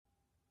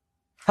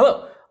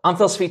Hello, I'm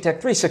Svitek,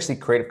 360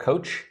 Creative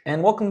Coach,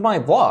 and welcome to my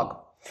vlog,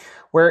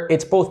 where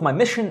it's both my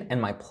mission and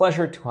my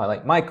pleasure to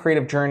highlight my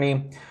creative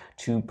journey,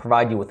 to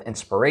provide you with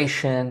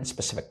inspiration,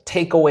 specific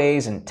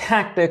takeaways, and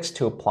tactics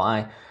to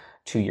apply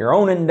to your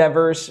own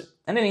endeavors,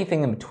 and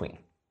anything in between.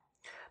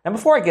 Now,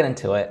 before I get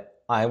into it,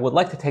 I would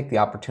like to take the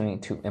opportunity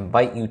to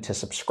invite you to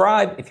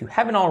subscribe if you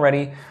haven't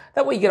already.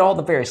 That way you get all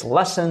the various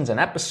lessons and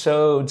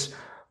episodes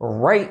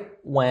right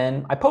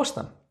when I post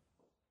them.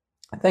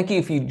 Thank you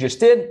if you just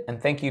did, and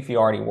thank you if you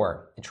already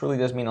were. It truly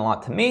does mean a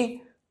lot to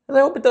me, and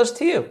I hope it does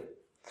to you.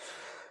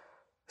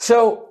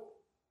 So,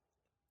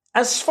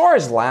 as far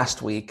as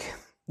last week,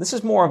 this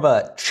is more of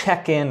a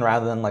check-in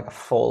rather than like a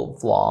full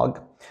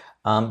vlog,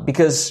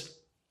 because,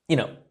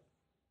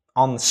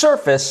 on the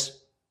surface,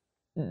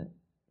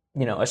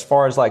 as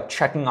far as like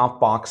checking off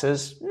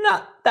boxes,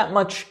 not that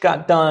much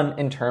got done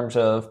in terms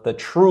of the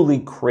truly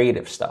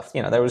creative stuff.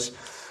 There was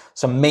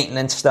some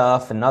maintenance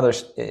stuff and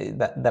others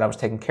that I was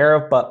taking care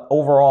of. But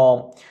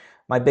overall,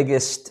 my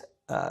biggest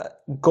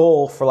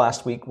goal for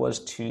last week was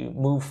to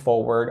move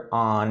forward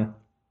on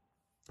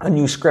a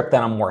new script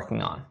that I'm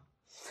working on.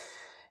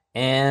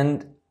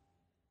 And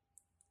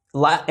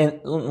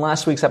in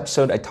last week's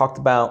episode, I talked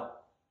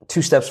about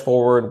 2 steps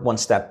forward, 1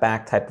 step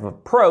back type of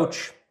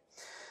approach.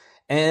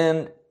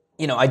 And,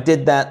 I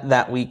did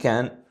that week.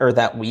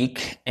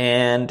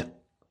 And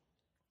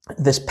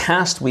this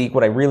past week,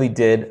 what I really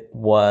did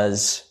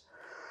was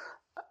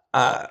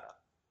I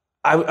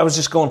was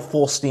just going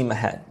full steam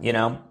ahead,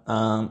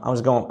 I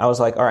was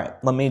like, all right,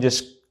 let me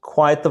just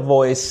quiet the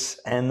voice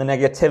and the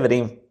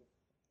negativity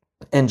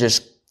and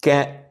just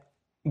get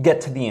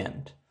to the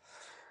end.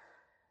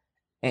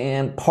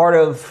 And part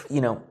of,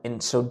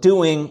 in so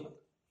doing,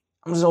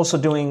 I was also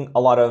doing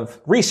a lot of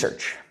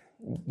research,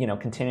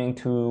 continuing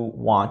to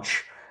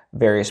watch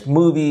various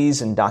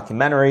movies and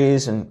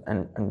documentaries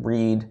and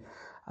read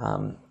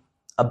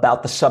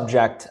about the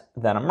subject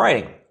that I'm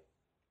writing.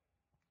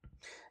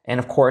 And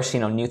of course,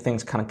 new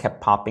things kind of kept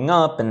popping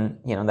up, and,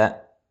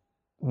 that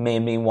made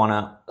me want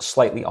to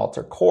slightly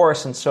alter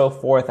course and so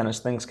forth. And as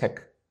things kept,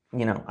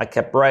 I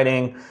kept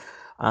writing.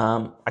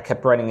 I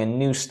kept writing in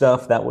new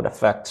stuff that would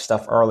affect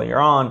stuff earlier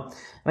on. And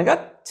I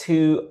got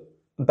to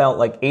about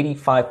like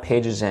 85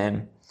 pages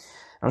in.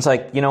 I was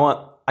like, you know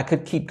what? I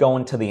could keep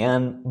going to the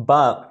end,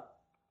 but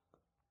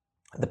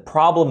the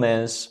problem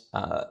is,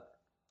 I'm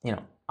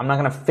not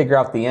going to figure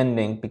out the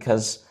ending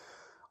because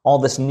all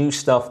this new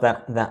stuff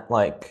that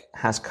like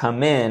has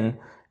come in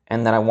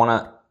and that I want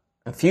to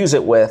infuse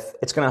it with,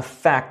 it's going to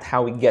affect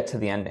how we get to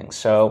the ending.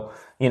 So,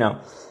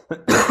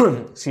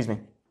 excuse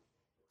me.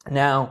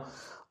 Now,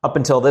 up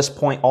until this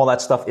point, all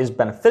that stuff is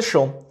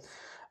beneficial,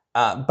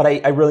 but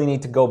I really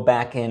need to go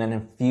back in and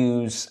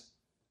infuse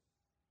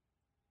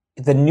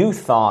the new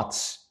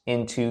thoughts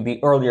into the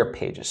earlier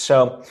pages.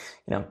 So,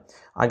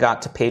 I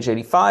got to page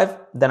 85,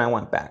 then I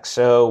went back.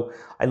 So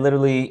I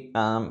literally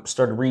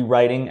started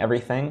rewriting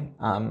everything.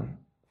 I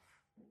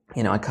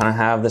kind of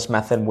have this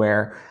method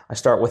where I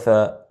start with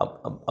a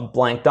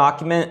blank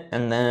document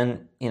and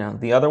then,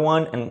 the other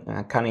one, and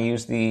I kind of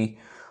use the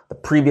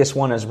previous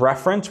one as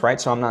reference, right?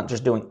 So I'm not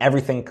just doing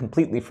everything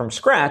completely from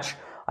scratch.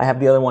 I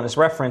have the other one as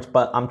reference,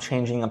 but I'm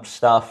changing up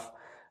stuff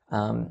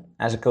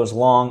as it goes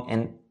along.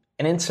 And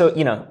then so,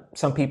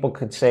 some people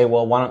could say,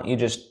 well, why don't you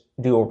just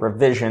do a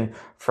revision?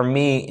 For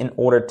me, in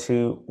order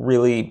to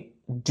really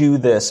do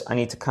this, I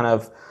need to kind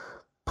of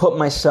put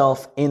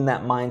myself in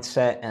that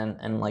mindset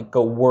and like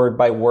go word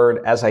by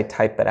word as I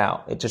type it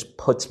out. It just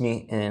puts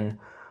me in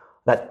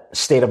that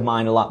state of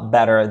mind a lot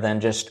better than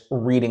just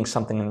reading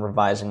something and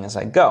revising as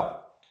I go.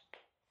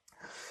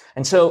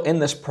 And so in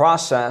this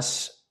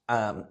process,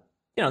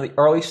 the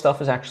early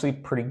stuff is actually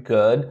pretty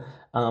good.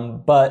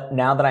 But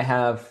now that I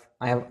have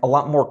a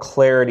lot more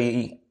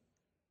clarity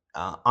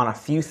on a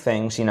few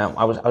things.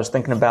 I was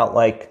thinking about,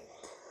 like,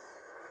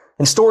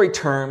 in story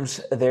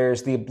terms,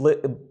 there's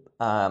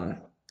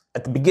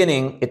at the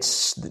beginning,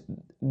 it's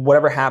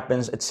whatever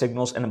happens, it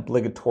signals an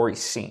obligatory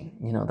scene.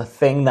 The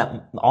thing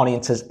that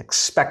audiences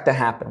expect to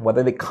happen,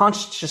 whether they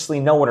consciously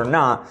know it or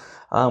not.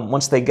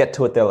 Once they get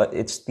to it,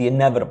 it's the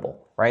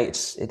inevitable, right?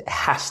 It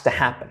has to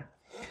happen.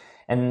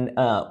 And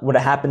what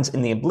happens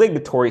in the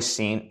obligatory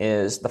scene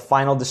is the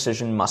final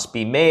decision must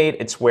be made.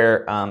 It's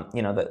where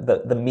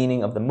the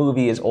meaning of the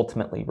movie is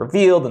ultimately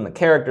revealed and the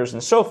characters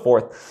and so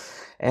forth.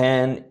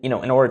 And in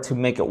order to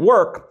make it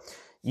work,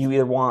 you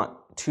either want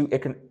 2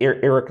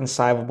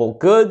 irreconcilable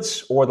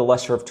goods or the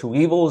lesser of 2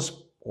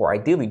 evils, or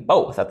ideally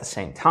both at the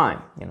same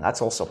time.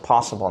 That's also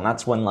possible, and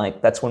that's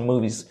when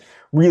movies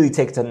really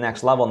take it to the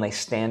next level and they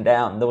stand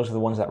out, and those are the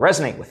ones that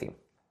resonate with you.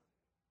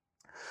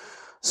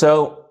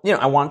 So,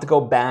 I wanted to go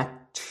back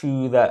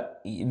to the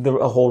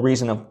whole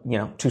reason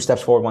of, 2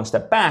 steps forward, 1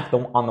 step back.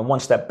 On the 1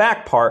 step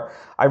back part,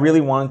 I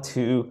really wanted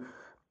to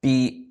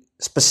be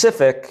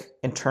specific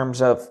in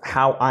terms of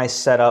how I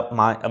set up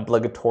my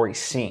obligatory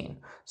scene.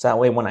 So that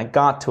way when I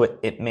got to it,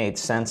 it made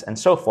sense and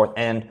so forth.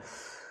 And,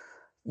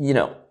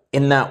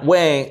 in that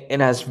way, it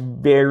has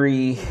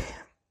very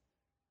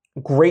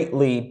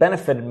greatly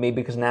benefited me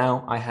because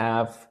now I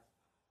have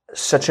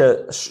such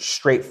a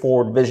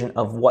straightforward vision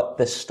of what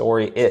this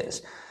story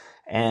is.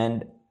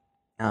 And,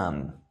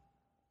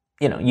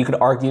 you could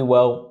argue,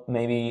 well,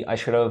 maybe I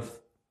should have,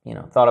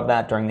 thought of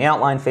that during the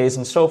outline phase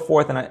and so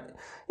forth. And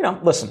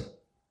listen,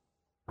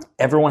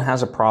 everyone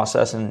has a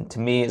process. And to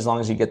me, as long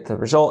as you get the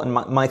result, and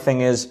my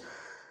thing is,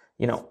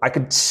 I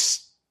could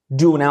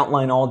do an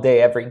outline all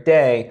day, every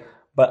day,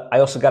 but I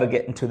also got to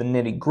get into the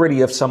nitty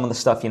gritty of some of the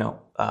stuff,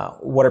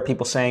 what are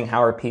people saying?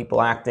 How are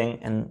people acting?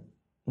 And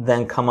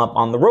then come up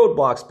on the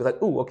roadblocks, be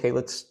like, ooh, okay,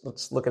 let's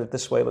look at it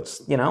this way.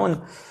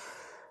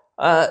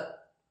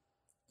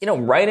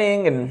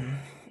 Writing and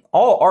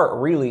all art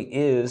really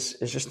is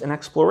just an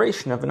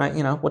exploration of,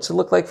 what's it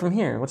look like from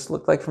here? What's it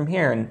look like from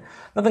here? And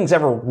nothing's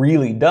ever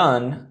really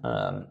done.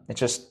 It's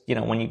just,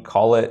 when you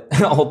call it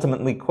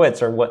ultimately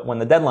quits, or when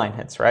the deadline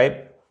hits,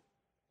 right?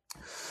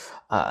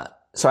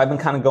 So I've been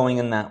kind of going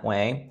in that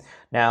way.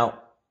 Now,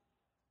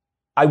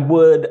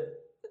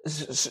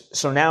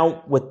 so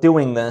now with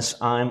doing this,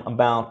 I'm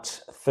about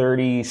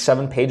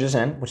 37 pages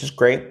in, which is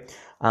great.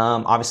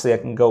 Obviously, I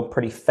can go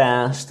pretty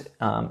fast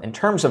in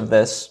terms of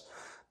this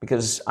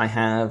because I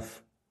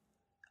have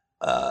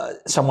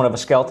somewhat of a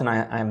skeleton.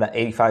 I have that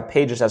 85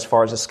 pages as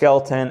far as a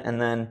skeleton, and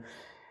then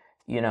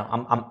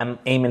I'm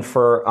aiming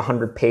for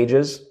 100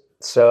 pages.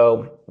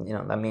 So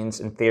that means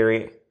in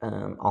theory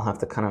I'll have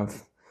to kind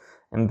of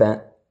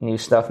invent new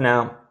stuff.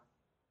 Now,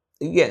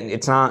 again,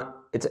 it's not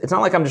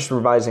like I'm just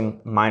revising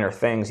minor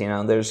things.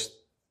 It's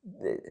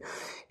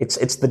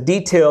the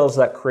details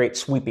that create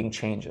sweeping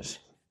changes.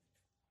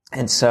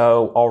 And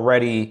so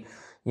already,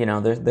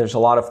 there's a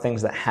lot of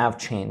things that have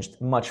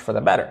changed much for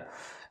the better.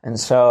 And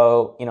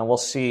so, we'll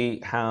see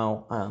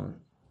how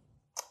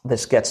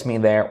this gets me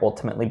there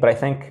ultimately. But I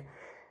think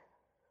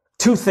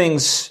two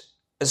things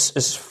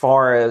as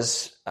far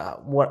as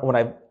what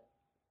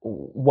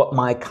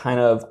my kind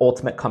of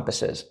ultimate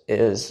compass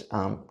is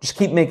just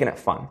keep making it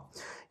fun.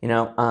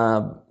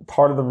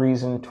 Part of the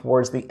reason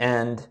towards the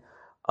end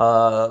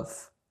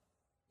of,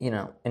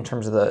 in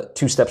terms of the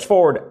 2 steps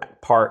forward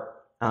part,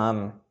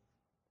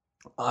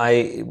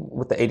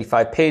 with the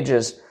 85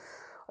 pages,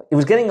 it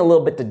was getting a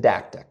little bit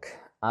didactic.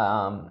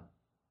 And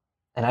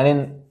I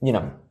didn't,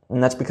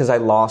 and that's because I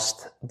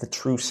lost the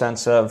true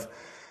sense of,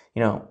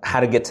 how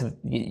to get to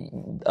the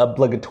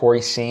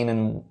obligatory scene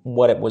and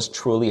what it was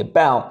truly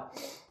about.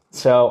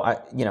 So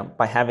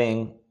by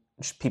having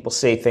people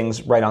say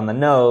things right on the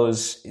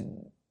nose,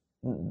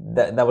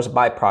 that was a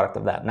byproduct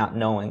of that, not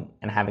knowing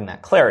and having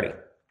that clarity.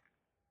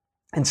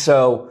 And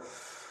so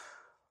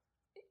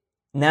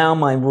now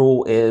my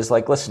rule is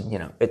like,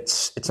 listen,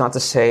 it's not to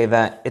say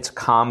that it's a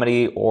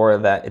comedy or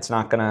that it's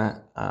not going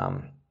to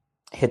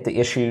hit the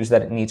issues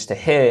that it needs to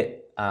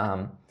hit.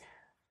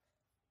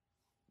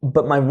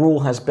 But my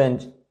rule has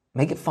been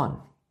make it fun.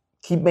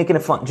 Keep making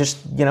it fun. Just,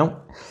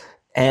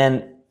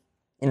 and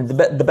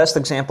the best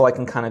example I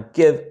can kind of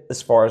give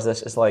as far as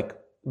this is like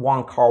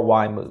Wong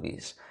Kar-wai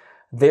movies.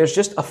 There's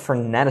just a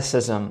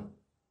freneticism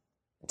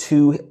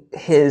to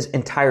his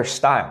entire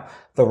style.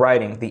 The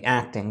writing, the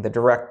acting, the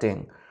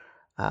directing,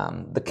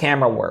 the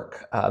camera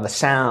work, the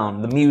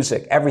sound, the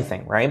music,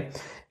 everything, right?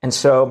 And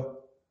so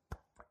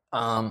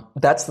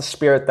that's the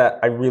spirit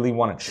that I really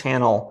want to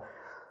channel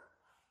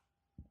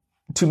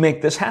to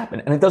make this happen.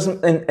 And it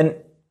doesn't, and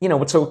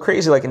what's so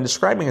crazy, like in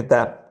describing it,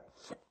 that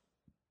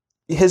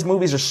his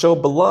movies are so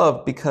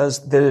beloved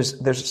because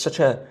there's such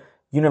a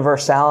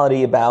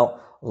universality about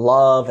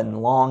love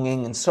and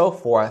longing and so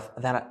forth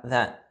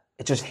that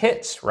it just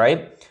hits,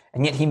 right?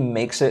 And yet he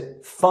makes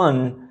it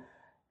fun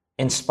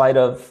in spite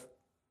of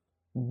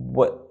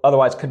what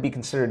otherwise could be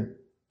considered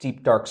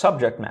deep, dark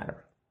subject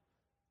matter.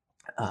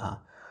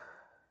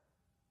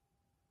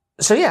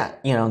 So yeah,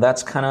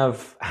 that's kind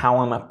of how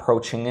I'm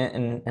approaching it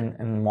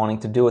and wanting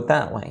to do it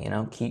that way.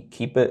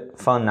 Keep it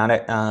fun, not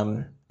it,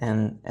 and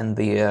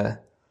the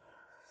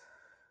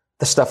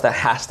stuff that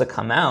has to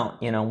come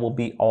out, will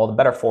be all the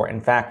better for it.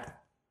 In fact,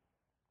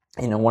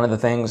 one of the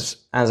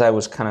things as I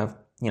was kind of,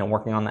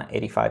 working on that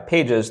 85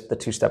 pages, the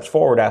 2 steps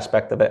forward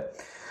aspect of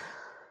it,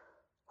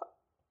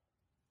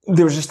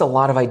 there was just a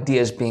lot of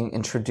ideas being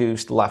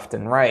introduced left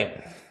and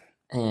right.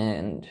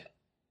 And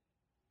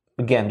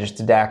again, just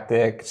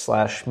didactic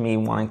 / me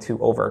wanting to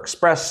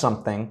overexpress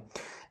something.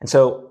 And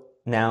so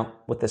now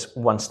with this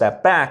 1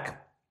 step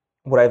back,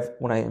 what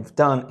I've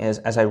done is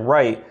as I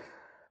write,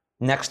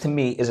 next to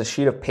me is a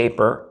sheet of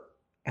paper,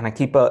 and I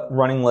keep a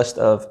running list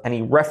of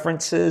any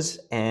references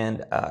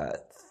and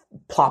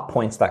plot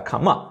points that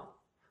come up,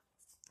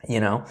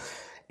 and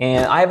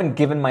I haven't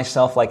given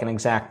myself like an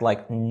exact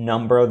like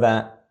number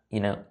that,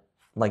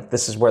 like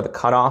this is where the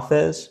cutoff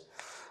is.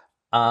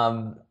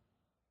 But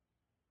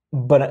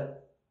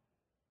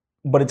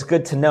it's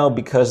good to know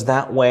because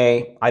that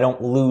way I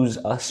don't lose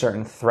a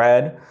certain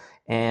thread,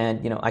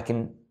 and, I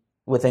can,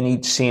 within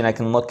each scene, I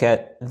can look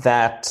at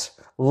that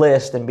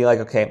list and be like,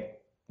 okay,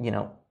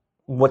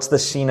 what's the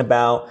scene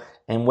about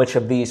and which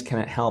of these can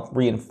it help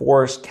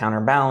reinforce,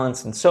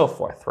 counterbalance, and so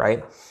forth,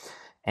 right?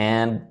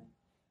 And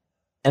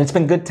it's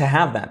been good to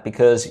have that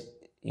because,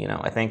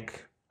 I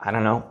think, I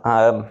don't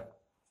know,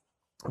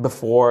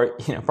 before,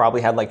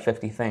 probably had like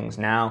 50 things.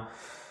 Now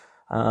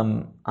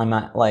I'm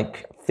at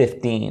like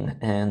 15,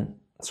 and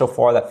so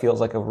far that feels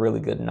like a really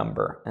good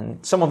number.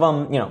 And some of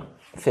them,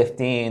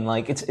 15,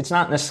 like it's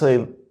not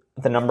necessarily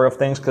the number of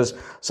things, because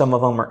some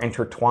of them are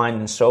intertwined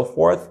and so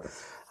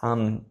forth.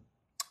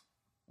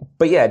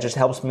 But yeah, it just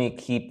helps me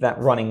keep that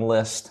running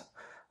list,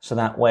 so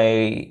that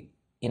way,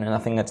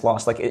 nothing gets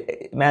lost. Like,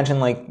 imagine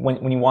like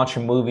when you watch a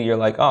movie, you're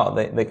like, oh,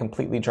 they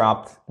completely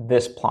dropped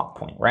this plot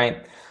point,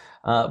 right?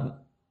 I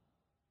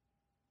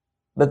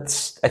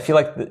feel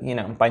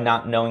like, by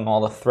not knowing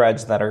all the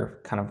threads that are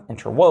kind of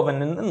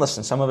interwoven, and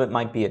listen, some of it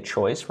might be a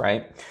choice,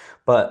 right?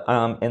 But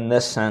in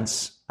this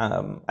sense,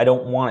 I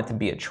don't want it to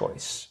be a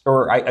choice,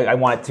 or I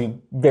want it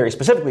to very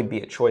specifically be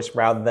a choice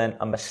rather than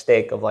a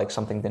mistake of like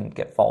something didn't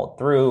get followed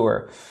through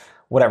or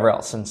whatever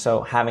else. And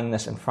so having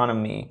this in front of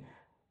me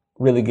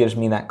really gives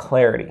me that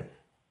clarity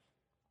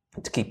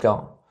to keep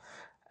going,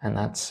 and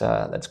that's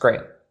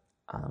great.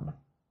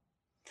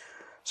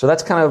 So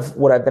that's kind of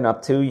what I've been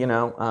up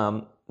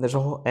to. There's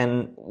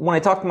and when I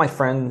talk to my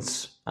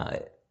friends,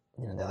 they're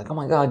like, "Oh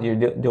my God, you're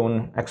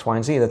doing X, Y,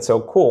 and Z. That's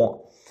so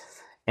cool."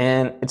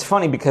 And it's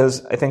funny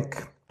because I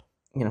think,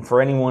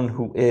 for anyone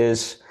who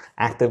is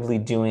actively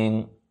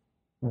doing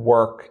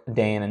work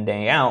day in and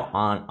day out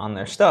on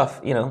their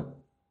stuff,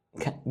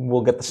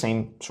 will get the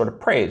same sort of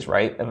praise,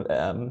 right?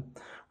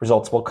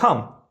 Results will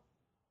come.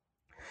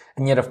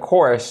 And yet, of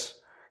course,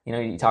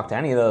 you talk to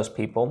any of those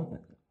people,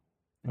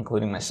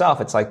 including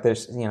myself, it's like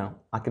there's,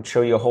 I could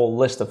show you a whole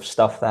list of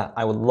stuff that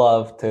I would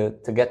love to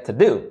get to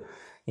do,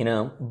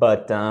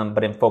 but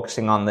in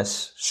focusing on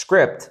this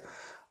script,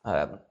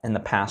 in the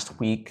past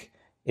week,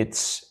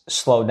 it's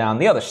slowed down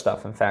the other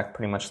stuff. In fact,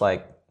 pretty much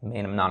like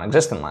made them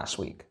non-existent last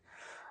week.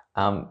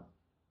 But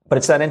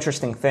it's that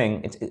interesting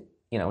thing.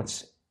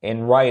 It's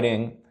in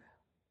writing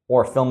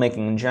or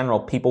filmmaking in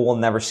general, people will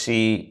never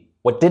see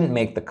what didn't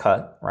make the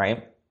cut,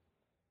 right?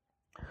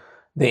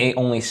 They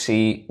only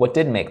see what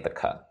did make the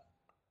cut.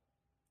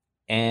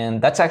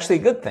 And that's actually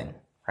a good thing,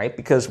 right?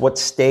 Because what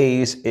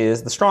stays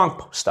is the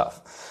strong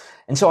stuff.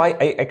 And so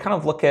I kind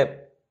of look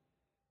at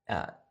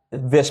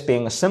this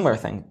being a similar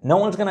thing. No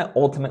one's going to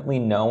ultimately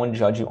know and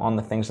judge you on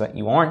the things that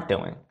you aren't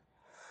doing.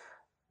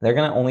 They're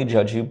going to only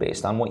judge you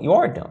based on what you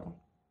are doing.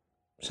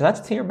 So that's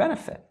to your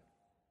benefit.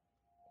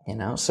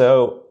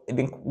 So I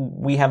think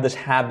we have this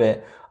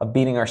habit of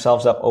beating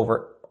ourselves up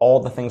over all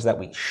the things that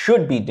we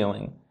should be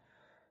doing,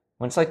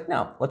 when it's like,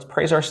 no, let's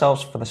praise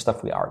ourselves for the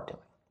stuff we are doing.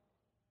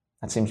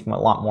 That seems a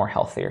lot more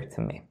healthier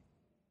to me.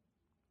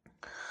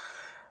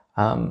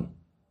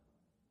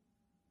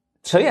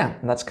 So yeah,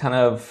 that's kind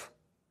of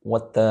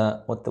what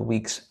the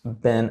week's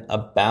been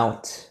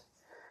about.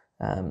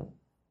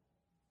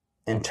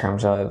 In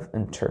terms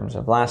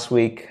of last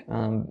week,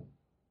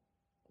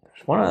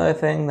 there's one other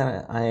thing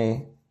that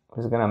I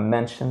was going to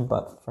mention,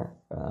 but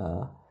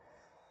the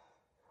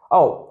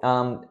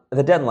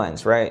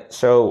deadlines, right?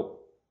 So,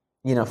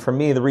 for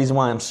me, the reason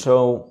why I'm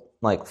so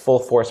like full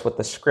force with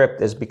the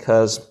script is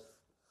because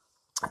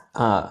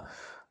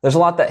there's a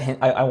lot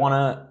that I want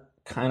to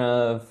kind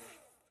of,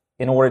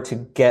 in order to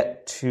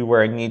get to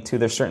where I need to,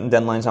 there's certain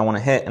deadlines I want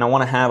to hit, and I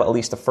want to have at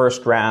least a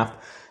first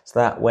draft, so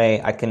that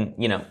way I can,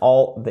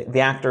 all the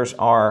actors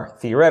are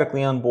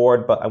theoretically on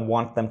board, but I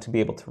want them to be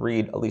able to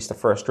read at least the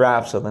first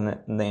draft, so then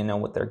they know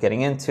what they're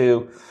getting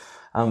into.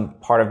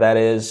 Part of that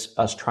is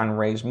us trying to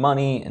raise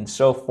money and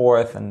so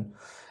forth, and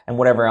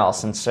whatever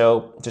else. And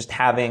so just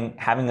having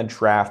a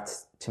draft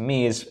to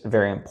me is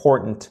very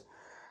important.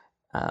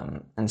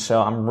 And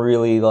so I'm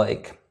really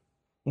like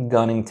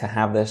gunning to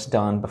have this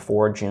done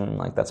before June.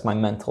 Like, that's my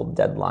mental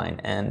deadline.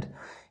 And,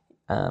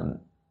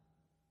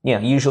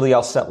 usually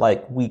I'll set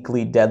like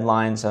weekly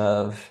deadlines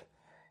of,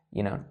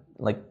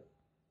 like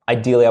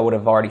ideally I would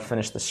have already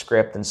finished the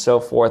script and so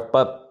forth,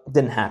 but it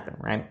didn't happen,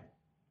 right?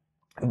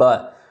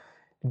 But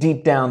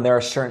deep down, there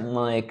are certain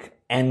like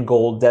end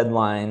goal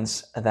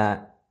deadlines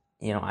that,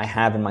 I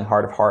have in my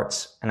heart of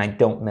hearts, and I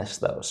don't miss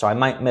those. So I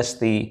might miss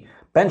the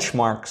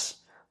benchmarks,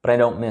 but I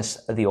don't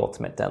miss the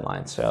ultimate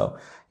deadline. So,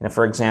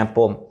 for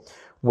example,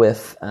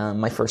 with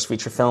my first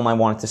feature film, I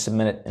wanted to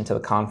submit it into the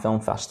Cannes Film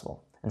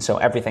Festival. And so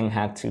everything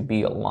had to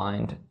be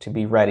aligned to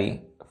be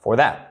ready for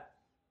that.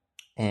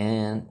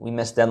 And we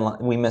missed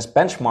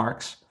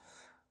benchmarks,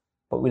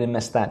 but we didn't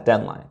miss that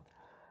deadline.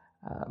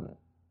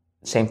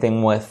 Same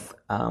thing with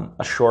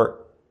a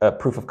short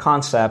proof of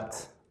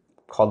concept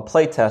called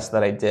Playtest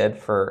that I did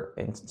for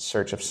In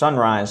Search of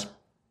Sunrise,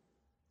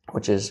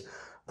 which is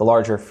the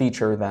larger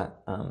feature that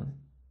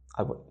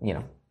I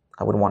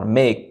would want to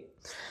make.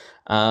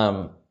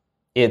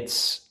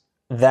 It's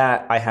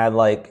that I had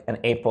like an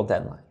April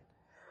deadline.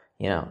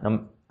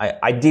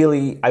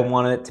 Ideally I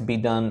wanted it to be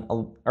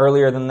done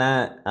earlier than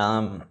that,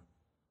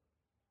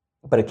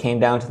 but it came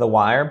down to the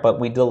wire. But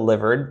we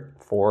delivered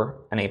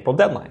for an April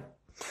deadline.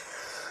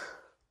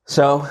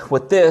 So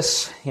with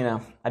this,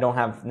 I don't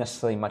have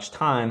necessarily much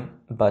time,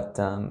 but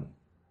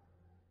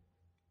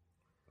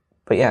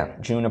yeah,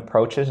 June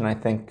approaches, and I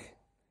think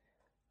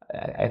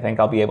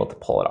I'll be able to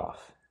pull it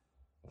off.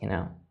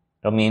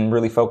 It'll mean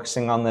really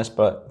focusing on this,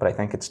 but I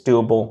think it's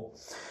doable.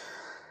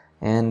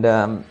 And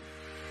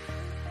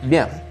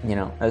yeah, you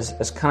know,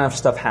 as kind of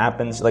stuff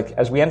happens, like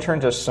as we enter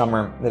into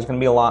summer, there's going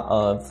to be a lot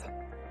of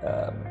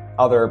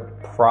other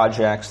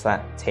projects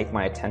that take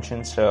my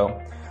attention. So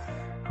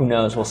who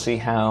knows? We'll see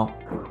how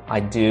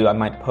I do. I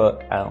might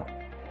put out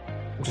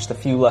just a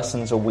few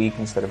lessons a week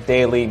instead of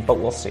daily, but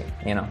we'll see.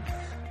 You know,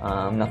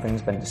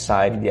 nothing's been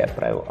decided yet.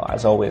 But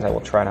as always, I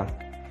will try to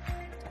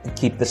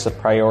keep this a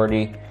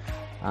priority.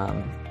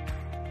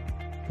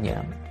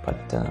 Yeah,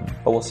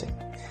 but we'll see.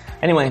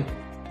 Anyway,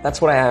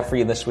 that's what I have for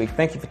you this week.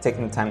 Thank you for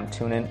taking the time to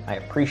tune in. I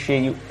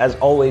appreciate you. As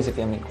always, if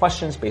you have any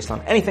questions based on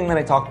anything that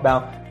I talked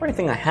about or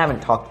anything I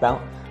haven't talked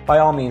about, by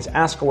all means,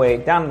 ask away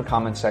down in the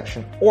comments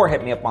section or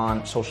hit me up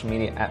on social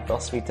media at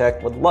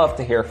Svitek. Would love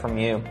to hear from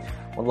you.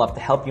 Would love to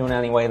help you in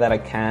any way that I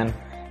can.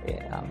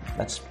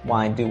 That's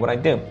why I do what I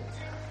do.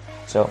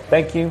 So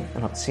thank you,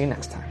 and I'll see you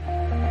next time.